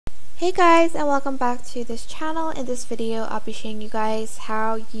Hey guys, and welcome back to this channel. In this video I'll be showing you guys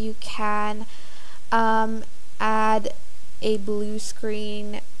how you can add a blue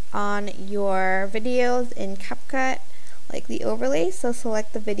screen on your videos in CapCut, like the overlay. So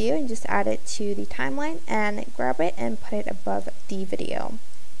select the video and just add it to the timeline and grab it and put it above the video.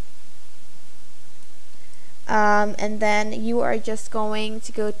 And then you are just going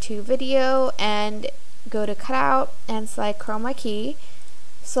to go to video and go to cutout and select chroma key.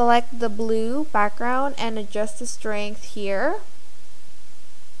 Select the blue background and adjust the strength here.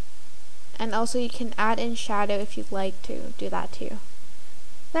 And also you can add in shadow if you'd like to do that too.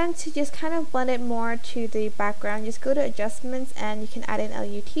 Then to just kind of blend it more to the background, just go to adjustments and you can add in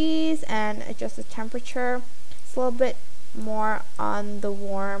LUTs and adjust the temperature. It's a little bit more on the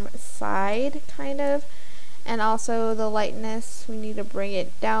warm side kind of. And also the lightness, we need to bring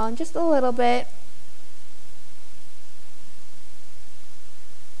it down just a little bit.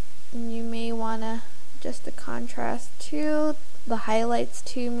 And you may want to adjust the contrast too, the highlights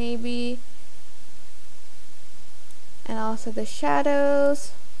too maybe, and also the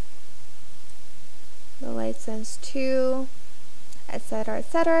shadows, the light sense too, etc,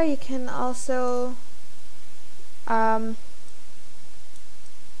 etc. You can also adjust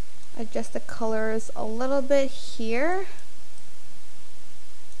the colors a little bit here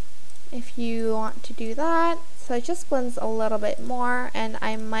if you want to do that. So it just blends a little bit more, and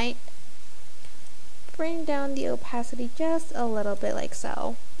I might bring down the opacity just a little bit like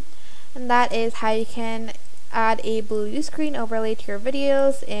so. And that is how you can add a blue screen overlay to your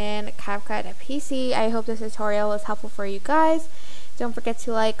videos in CapCut PC. I hope this tutorial was helpful for you guys. Don't forget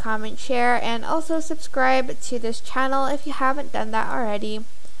to like, comment, share, and also subscribe to this channel if you haven't done that already.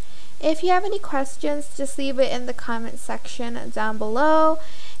 If you have any questions, just leave it in the comment section down below,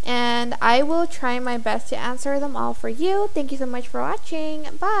 and I will try my best to answer them all for you. Thank you so much for watching.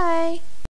 Bye!